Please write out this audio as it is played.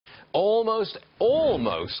Almost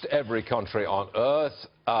every country on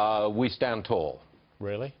earth, we stand tall.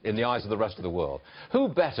 Really? In the eyes of the rest of the world. Who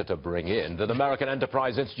better to bring in than American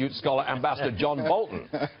Enterprise Institute scholar Ambassador John Bolton?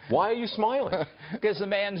 Why are you smiling? Because the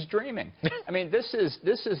man's dreaming. I mean, this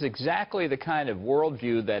is exactly the kind of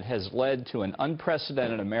worldview that has led to an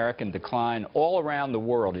unprecedented American decline all around the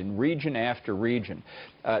world, in region after region.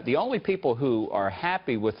 The only people who are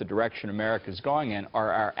happy with the direction America's going in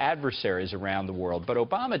are our adversaries around the world. But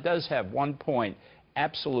Obama does have one point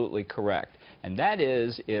absolutely correct. And that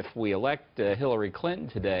is, if we elect Hillary Clinton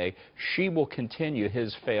today, she will continue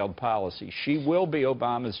his failed policy. She will be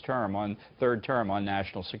Obama's third term on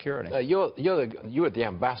national security. You're the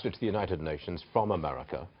ambassador to the United Nations from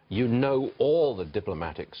America. You know all the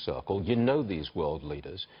diplomatic circle. You know these world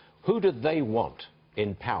leaders. Who do they want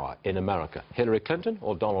in power in America, Hillary Clinton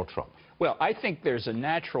or Donald Trump? Well, I think there's a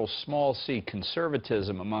natural small c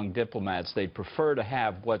conservatism among diplomats. They prefer to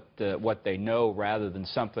have what they know rather than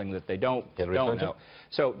something that they don't know.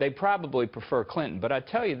 So they probably prefer Clinton. But I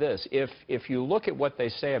tell you this, if you look at what they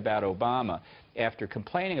say about Obama, after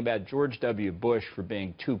complaining about George W. Bush for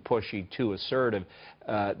being too pushy, too assertive,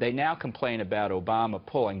 they now complain about Obama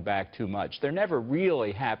pulling back too much. They're never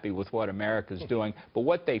really happy with what America's doing, but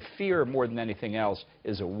what they fear more than anything else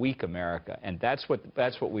is a weak America, and that's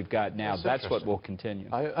what we've got now. That's what will continue.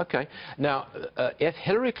 Okay. Now, if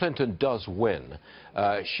Hillary Clinton does win,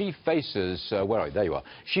 she faces, there you are,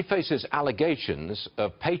 she faces allegations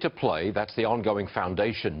of pay-to-play, that's the ongoing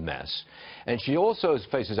foundation mess, and she also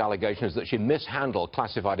faces allegations that she mishandled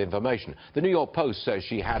classified information. The New York Post says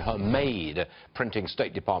she had her maid printing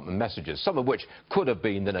State Department messages, some of which could have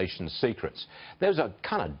been the nation's secrets. Those are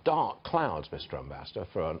kind of dark clouds, Mr. Ambassador,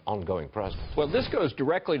 for an ongoing president. Well, this goes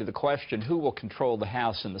directly to the question, who will control the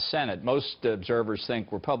House and the Senate? Most observers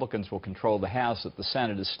think Republicans will control the House, that the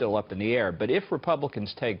Senate is still up in the air. But if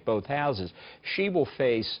Republicans take both houses, she will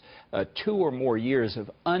face 2 or more years of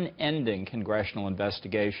unending congressional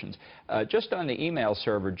investigations. Just on the email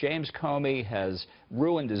server, James Comey has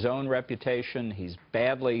ruined his own reputation. He's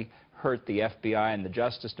badly hurt the FBI and the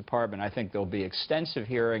Justice Department. I think there'll be extensive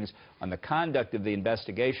hearings on the conduct of the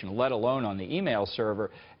investigation, let alone on the email server.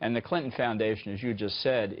 And the Clinton Foundation, as you just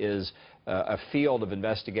said, is a field of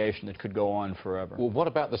investigation that could go on forever. Well, what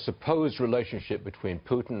about the supposed relationship between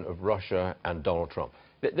Putin of Russia and Donald Trump?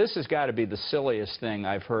 This has got to be the silliest thing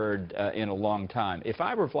I've heard in a long time. If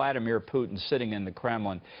I were Vladimir Putin sitting in the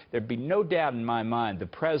Kremlin, there'd be no doubt in my mind the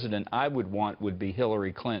president I would want would be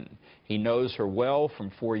Hillary Clinton. He knows her well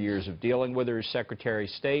from 4 years of dealing with her as Secretary of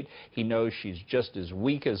State. He knows she's just as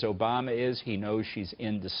weak as Obama is. He knows she's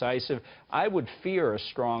indecisive. I would fear a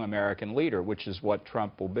strong American leader, which is what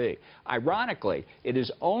Trump will be. Ironically, it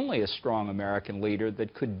is only a strong American leader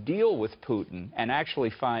that could deal with Putin and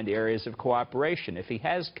actually find areas of cooperation. If he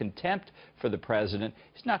has contempt for the president,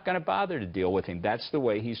 he's not going to bother to deal with him. That's the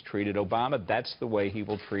way he's treated Obama. That's the way he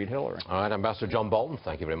will treat Hillary. All right, Ambassador John Bolton,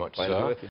 thank you very much, Glad to be with you.